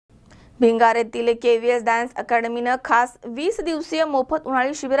भिंगार येथील केव्हीएस डान्स अकॅडमीने खास 20 दिवसीय मोफत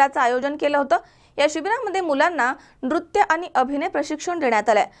उन्हाळी शिबिराचं आयोजन केलं होतं। या शिबिरामध्ये मुलांना नृत्य आणि अभिनय प्रशिक्षण देण्यात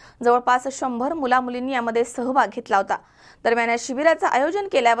आलंय। जवळपास 100 मुला-मुलींनी यामध्ये सहभाग घेतला होता। दरम्यान या शिबिराचं आयोजन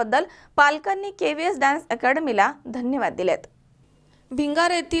केल्याबद्दल पालकांनी केव्हीएस डान्स अकॅडमीला धन्यवाद दिलेत।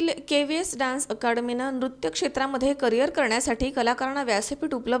 भिंगार येथील केव्हीएस डान्स अकॅडमीने नृत्य क्षेत्रामध्ये करिअर करण्यासाठी कलाकारांना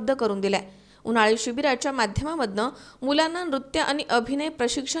व्यासपीठ उपलब्ध करून दिले। उन्हाळी शिबिराच्या माध्यमामधून मुलांना नृत्य आणि अभिनय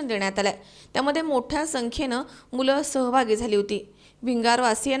प्रशिक्षण देण्यात आले। त्यामध्ये मोठ्या संख्येने मुलं सहभागी झाली होती।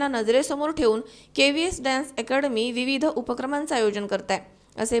 भिंगारवासियांना नजरेसमोर ठेवून केव्हीएस डान्स अकॅडमी विविध उपक्रमांचे आयोजन करते आहे,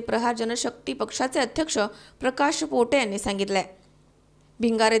 असे प्रहार जनशक्ती पक्षाचे अध्यक्ष प्रकाश पोटे यांनी सांगितले।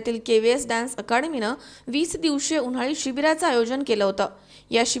 भिंगार येथील केव्हीएस डान्स अकॅडमीने 20 दिवसीय उन्हाळी शिबिराचं आयोजन केलं होतं।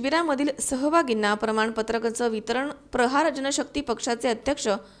 या शिबिरामधील सहभागींना प्रमाणपत्राचं वितरण प्रहार जनशक्ती पक्षाचे अध्यक्ष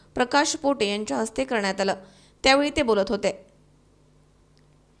प्रकाश पोटे यांच्या हस्ते करण्यात आलं। त्यावेळी ते बोलत होते।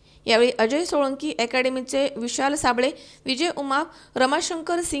 यावेळी अजय सोळंकी अकॅडमीचे विशाल साबळे, विजय उमाप,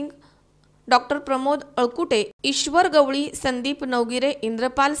 रमाशंकर सिंग, डॉक्टर प्रमोद अळकुटे, ईश्वर गवळी, संदीप नवगिरे,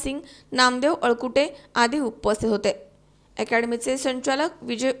 इंद्रपाल सिंग, नामदेव अळकुटे आदी उपस्थित होते। अकॅडमीचे संचालक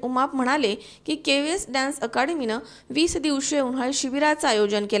विजय उमाप म्हणाले की केव्हीएस डान्स अकॅडमीने 20 दिवसीय उन्हाळी शिबिराचं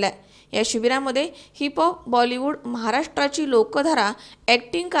आयोजन केलंय। या शिबिरामध्ये हिप-हॉप, बॉलिवूड, महाराष्ट्राची लोकधारा,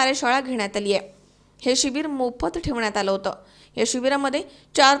 ॲक्टिंग कार्यशाळा घेण्यात आली आहे। हे शिबिर मोफत ठेवण्यात आलं होतं। या शिबिरामध्ये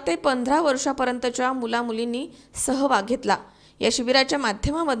 4 ते 15 वर्षापर्यंतच्या मुला-मुलींनी सहभाग घेतला। या शिबिराच्या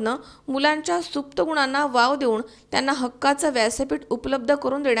माध्यमामधून मुलांच्या सुप्त गुणांना वाव देऊन त्यांना हक्काचं व्यासपीठ उपलब्ध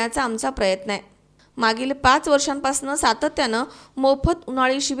करून देण्याचा आमचा प्रयत्न आहे। मागील 5 वर्षांपासून सातत्यानं मोफत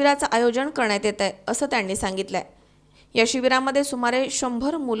उन्हाळी शिबिराचं आयोजन करण्यात येत आहे, असं त्यांनी सांगितलंय। या शिबिरामध्ये सुमारे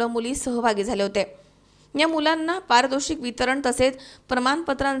 100 मुलं-मुली सहभागी झाले होते। या मुलांना पारितोषिक वितरण तसेच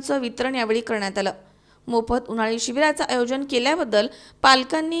प्रमाणपत्रांचं वितरण यावेळी करण्यात आलं। मोफत उन्हाळी शिबिराचं आयोजन केल्याबद्दल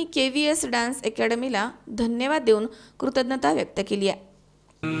पालकांनी केव्हीएस डान्स अकॅडमीला धन्यवाद देऊन कृतज्ञता व्यक्त केली आहे।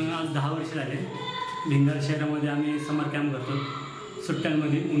 आज 10 वर्ष झाले भिंगार शहरामध्ये आम्ही समर कॅम्प करतो।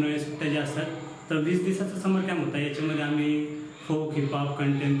 सुट्ट्यांमध्ये उन्हाळी सुट्ट्या ज्या असतात तर 20 दिवसाचा समर कॅम्प होता। याच्यामध्ये आम्ही folk, hip hop,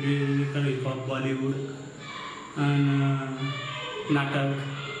 contemporary, hip hop, Bollywood आणि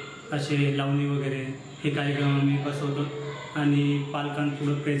नाटक असे लावणी वगैरे हे कार्यक्रम आम्ही बसवतो आणि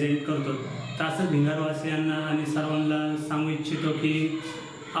पालकांपुढे प्रेझेंट करतो। तर असं भिंगारवासियांना आणि सर्वांना सांगू इच्छितो की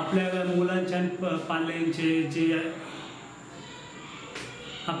आपल्या मुलांच्या पाल्यांचे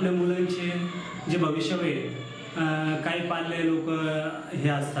जे भविष्य आहे, काही पाल्य लोक हे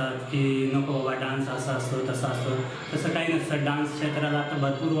असतात की नको बाबा डान्स असा असतो तसा असतो, तसं काही नसतं। डान्स क्षेत्राला आता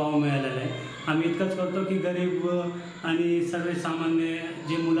भरपूर वाव मिळालेला आहे। आम्ही इतकंच करतो की गरीब आणि सर्वसामान्य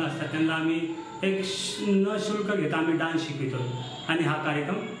जे मुलं असतात त्यांना आम्ही एक न शुल्क घेता आम्ही डान्स शिकवतो आणि हा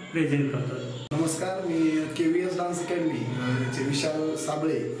कार्यक्रम प्रेझेंट करतो। नमस्कार, मी केव्हीएस डान्स अकॅडमीचे विशाल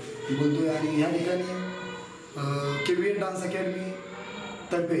साबळे बोलतोय आणि ह्या ठिकाणी केव्हीएस डान्स अकॅडमी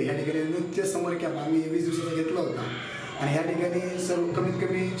तर्फे या ठिकाणी नृत्य समर कॅम्प आम्ही 20 दिवसाचा घेतला होता आणि ह्या ठिकाणी सर्व कमीत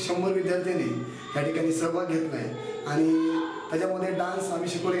कमी 100 विद्यार्थ्यांनी या ठिकाणी सहभाग घेतला आहे आणि त्याच्यामध्ये डान्स आम्ही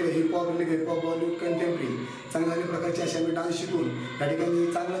शिकवलेले हिप-हॉप, बॉलिवूड, कंटेम्पररी चांगल्या प्रकारचे असे आम्ही डान्स शिकून या ठिकाणी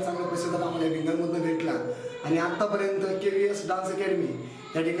चांगला प्रतिसाद आम्हाला भिंगारमधून भेटला आणि आत्तापर्यंत केव्हीएस डान्स अकॅडमी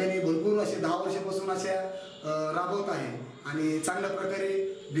या ठिकाणी भरपूर असे 10 वर्षापासून अशा राबवत आहे आणि चांगल्या प्रकारे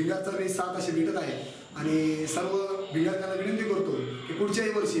भिंगारचा बी साथ असे भेटत आहे आणि सर्व भिंगारकरांना विनंती करतो की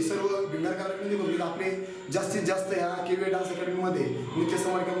पुढच्याही वर्षी सर्व भिंगारकरांना विनंती करतो की आपले जास्तीत जास्त ह्या केव्हीएस डान्स अकॅडमीमध्ये नृत्य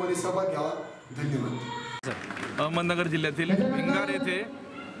समर कॅम्पमध्ये सहभाग घ्यावा। धन्यवाद। अहमदनगर जिल्ह्यातील भिंगार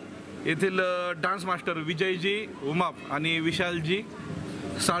येथील डान्स मास्टर विजयजी उमाप आणि विशालजी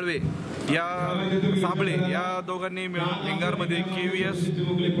साळवे साबळे या दोघांनी मिळून भिंगारमध्ये केव्हीएस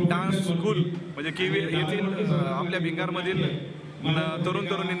डान्स स्कूल म्हणजे केव्हीएस येथील आपल्या भिंगारमधील तरुण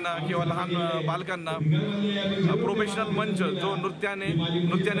तरुणींना किंवा लहान बालकांना प्रोफेशनल मंच जो नृत्याने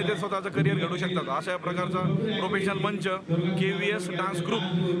ते स्वतःचं करिअर घडवू शकतात अशा प्रकारचा प्रोफेशनल मंच केव्हीएस डान्स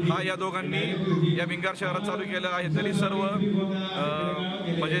ग्रुप हा या दोघांनी या भिंगार शहरात चालू केला आहे। तरी सर्व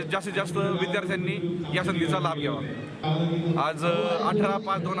म्हणजे जास्तीत जास्त विद्यार्थ्यांनी या संधीचा लाभ घ्यावा। आज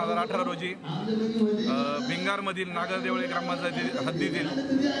 18/5/2018 रोजी भिंगारमधील नागरदेवळे ग्रामपंचायती हद्दीतील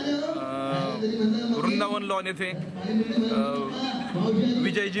वृंदावन लॉन येथे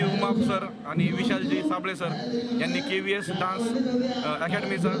विजयजी उमाप सर आणि विशालजी साबळे सर यांनी केव्हीएस डान्स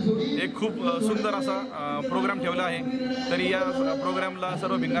अकॅडमीचा एक खूप सुंदर असा प्रोग्राम ठेवला आहे। तरी या प्रोग्रामला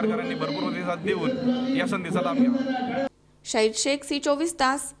सर्व भिंगारकरांनी भरपूर प्रतिसाद देऊन या संधीचा लाभ घ्यावा। शाहिद शेख, C24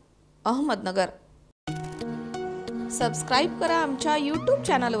 तास, अहमदनगर। सबस्क्राइब करा आमच्या YouTube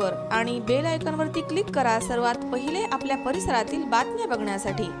चॅनलवर आणि बेल आयकॉनवरती क्लिक करा सर्वात पहिले आपल्या परिसरातील बातम्या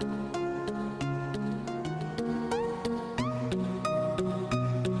बघण्यासाठी।